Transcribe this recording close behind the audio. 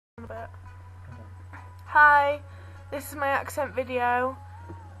Hi, this is my accent video,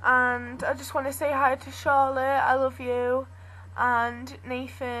 and I just want to say hi to Charlotte, I love you, and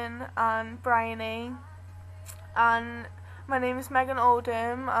Nathan and Bryony, and my name is Megan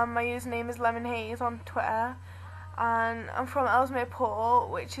Oldham, and my username is Lemon Haze on Twitter, and I'm from Ellesmere Port,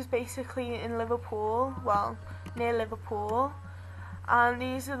 which is basically in Liverpool, well, near Liverpool, and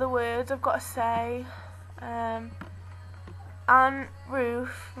these are the words I've got to say. Anne,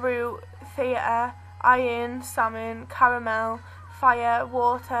 roof, root, theatre, iron, salmon, caramel, fire,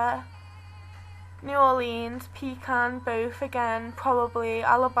 water, New Orleans, pecan, both again, probably,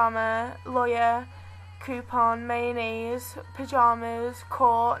 Alabama, lawyer, coupon, mayonnaise, pyjamas,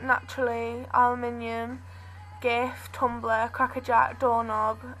 court, naturally, aluminium, gift, tumbler, crackerjack,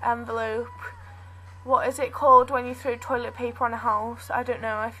 doorknob, envelope. What is it called when you throw toilet paper on a house? I don't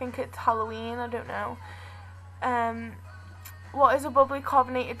know, I think it's Halloween, I don't know. What is a bubbly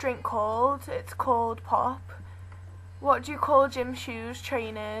carbonated drink called? It's called pop. What do you call gym shoes?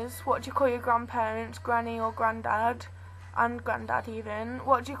 Trainers. What do you call your grandparents? Granny or granddad? And granddad even.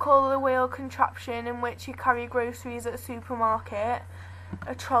 What do you call the wheel contraption in which you carry groceries at a supermarket?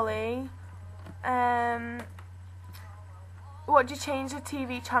 A trolley. What do you change the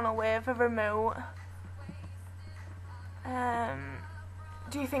TV channel with? A remote.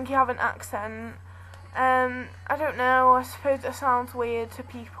 Do you think you have an accent? I don't know, I suppose it sounds weird to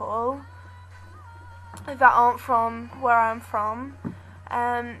people that aren't from where I'm from.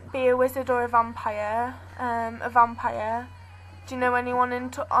 Be a wizard or a vampire. Do you know anyone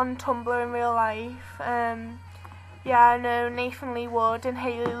on Tumblr in real life? Yeah, I know Nathan Lee Wood and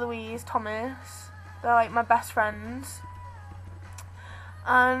Hayley Louise Thomas. They're like my best friends.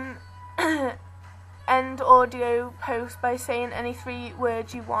 And end audio post by saying any 3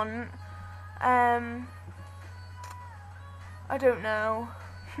 words you want. I don't know.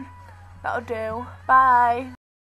 That'll do. Bye.